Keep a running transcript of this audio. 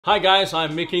Hi guys,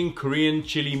 I'm making Korean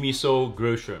chili miso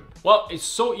grilled shrimp. Well, it's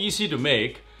so easy to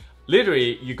make.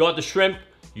 Literally, you got the shrimp,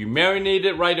 you marinate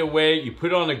it right away, you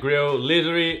put it on the grill.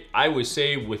 Literally, I would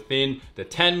say within the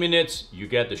 10 minutes, you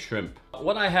get the shrimp.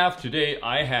 What I have today,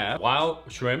 I have wild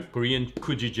shrimp, Korean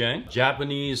gochujang,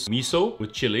 Japanese miso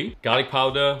with chili, garlic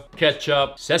powder,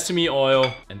 ketchup, sesame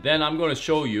oil, and then I'm gonna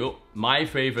show you my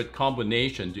favorite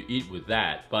combination to eat with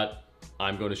that. But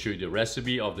I'm gonna show you the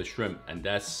recipe of the shrimp, and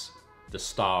that's the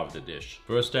star of the dish.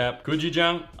 First step,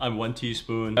 gochujang, I'm 1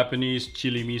 teaspoon. Japanese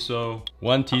chili miso,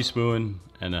 1.5 teaspoons.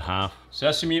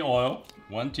 Sesame oil,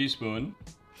 1 teaspoon.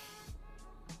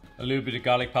 A little bit of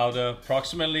garlic powder,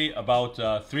 approximately about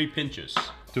 3 pinches.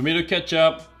 Tomato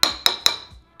ketchup,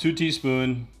 2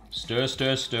 teaspoons. Stir,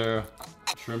 stir, stir.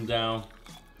 Shrimp down.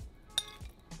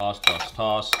 Toss, toss,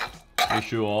 toss. Make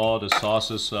sure all the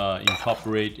sauces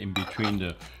incorporate in between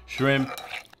the shrimp.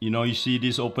 You know, you see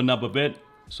this open up a bit?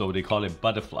 So they call it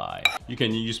butterfly. You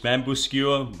can use bamboo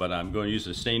skewer, but I'm going to use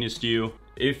a stainless steel.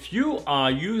 If you are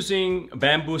using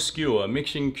bamboo skewer,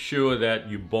 making sure that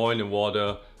you boil the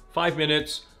water 5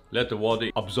 minutes, let the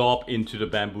water absorb into the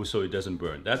bamboo so it doesn't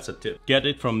burn. That's a tip. Get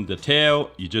it from the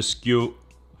tail, you just skew,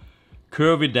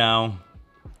 curve it down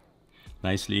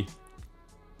nicely.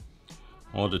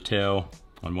 All the tail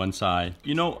on one side.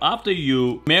 You know, after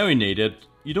you marinate it,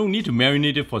 you don't need to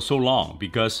marinate it for so long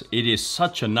because it is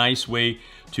such a nice way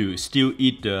to still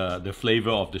eat the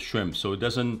flavor of the shrimp, so it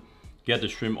doesn't get the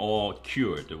shrimp all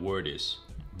cured, the word is.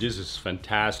 This is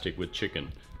fantastic with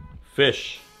chicken.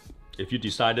 Fish, if you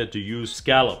decided to use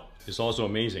scallop, it's also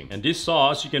amazing. And this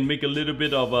sauce, you can make a little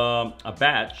bit of a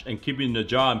batch and keep it in the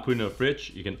jar and put it in the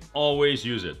fridge. You can always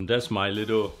use it. And that's my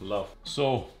little love.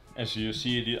 So, as you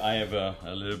see, I have a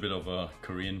little bit of a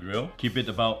Korean grill. Keep it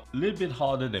about a little bit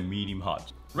hotter than medium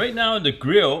hot. Right now the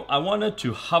grill, I wanted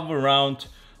to hover around,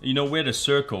 you know, where the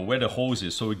circle, where the hose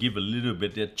is, so it give a little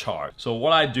bit of charge. So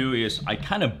what I do is I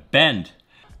kind of bend.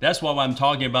 That's what I'm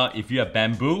talking about. If you have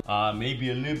bamboo, maybe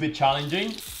a little bit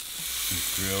challenging.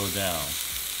 Grill down.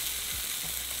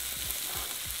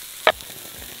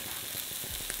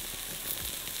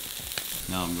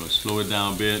 Now I'm going to slow it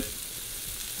down a bit.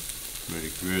 Let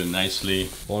it grill nicely.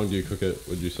 How long do you cook it,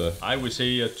 would you say? I would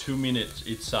say 2 minutes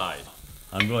each side.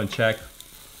 I'm going to check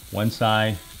one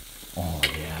side. Oh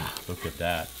yeah, look at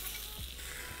that.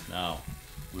 Now,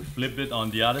 we flip it on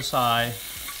the other side.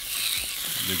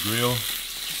 The grill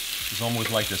is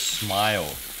almost like a smile.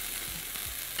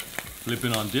 Flip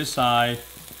it on this side.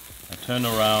 I turn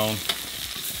around.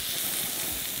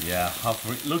 Yeah,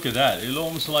 look at that. It's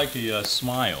almost like a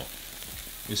smile.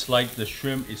 It's like the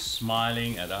shrimp is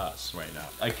smiling at us right now.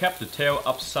 I kept the tail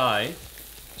upside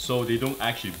so they don't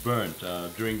actually burn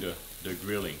during the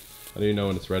grilling. How do you know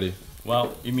when it's ready?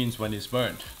 Well, it means when it's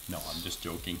burnt. No, I'm just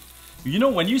joking. You know,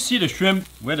 when you see the shrimp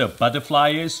where the butterfly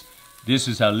is, this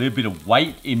is a little bit of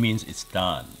white, it means it's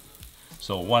done.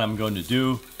 So what I'm going to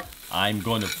do, I'm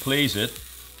going to place it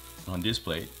on this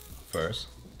plate first.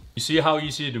 You see how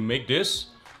easy to make this?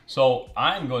 So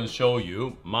I'm going to show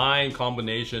you my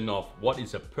combination of what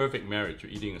is a perfect marriage to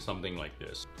eating something like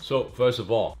this. So first of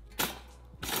all,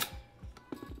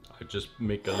 I just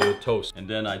make a little toast, and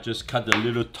then I just cut a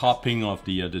little topping of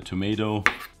the tomato,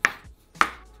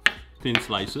 thin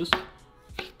slices,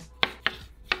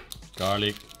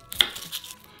 garlic.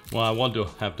 Well, I want to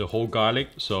have the whole garlic,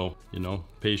 so you know,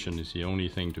 patience is the only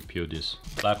thing to peel this.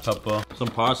 Black pepper, some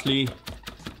parsley,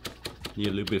 need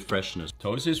a little bit of freshness.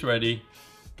 Toast is ready.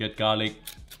 Get garlic,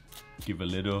 give a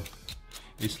little.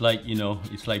 It's like, you know,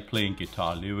 it's like playing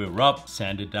guitar. A little bit rub,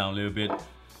 sand it down a little bit.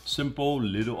 Simple,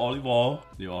 little olive oil.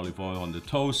 The olive oil on the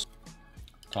toast.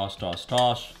 Toss, toss,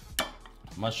 toss.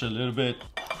 Mush a little bit.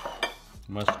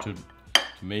 Mush to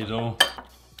tomato.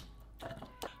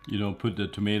 You know, put the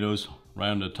tomatoes right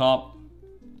on the top.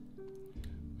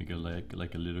 Make it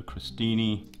like a little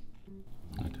crostini.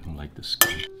 I don't like the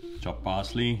skin. Chop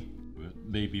parsley.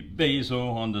 Baby basil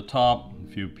on the top,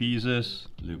 a few pieces,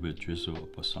 a little bit drizzle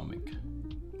of balsamic.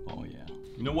 Oh yeah.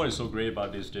 You know what is so great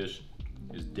about this dish?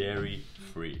 It's dairy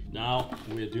free. Now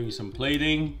we're doing some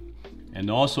plating,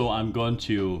 and also I'm going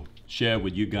to share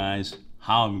with you guys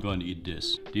how I'm going to eat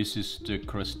this. This is the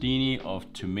crostini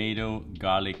of tomato,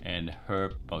 garlic, and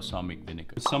herb balsamic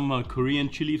vinegar. Some Korean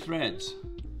chili threads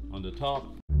on the top.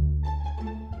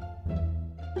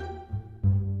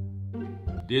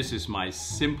 This is my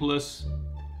simplest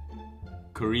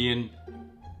Korean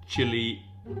chili.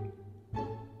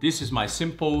 This is my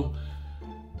simple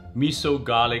miso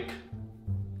garlic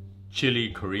chili,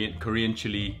 Korean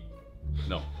chili.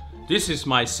 No, this is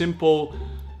my simple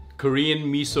Korean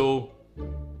miso.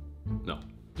 No,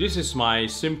 this is my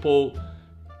simple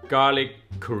garlic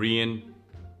Korean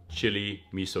chili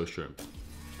miso shrimp.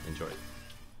 Enjoy.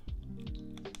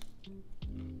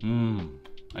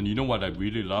 And you know what I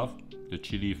really love? The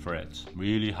chili threads.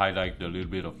 Really highlight a little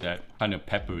bit of that kind of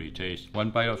peppery taste. One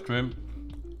bite of shrimp.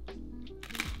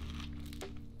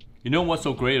 You know what's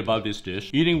so great about this dish?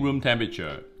 Eating room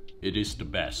temperature, it is the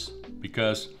best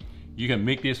because you can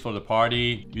make this for the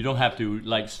party. You don't have to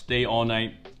like stay all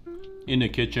night in the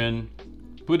kitchen.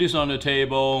 Put this on the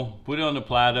table, put it on the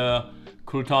platter,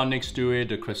 crouton next to it,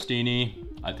 the crostini.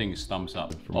 I think it's thumbs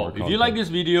up. If you like this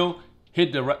video,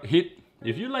 hit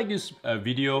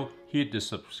the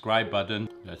subscribe button.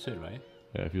 That's it, right?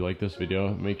 Yeah, if you like this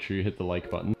video, make sure you hit the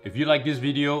like button. If you like this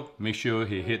video, make sure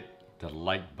you hit the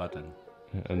like button.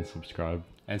 And subscribe.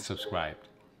 And subscribe.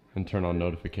 And turn on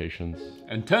notifications.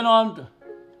 And turn on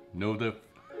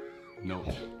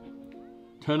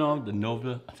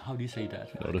how do you say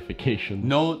that? Notifications.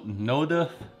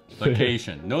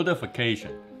 Notification.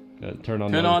 Notification. Yeah, turn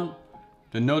on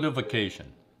the notification.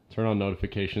 Turn on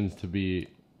notifications to be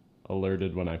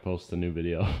alerted when I post a new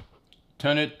video.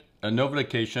 Turn it a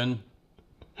notification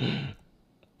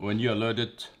when you're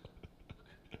alerted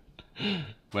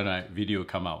when a video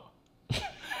come out.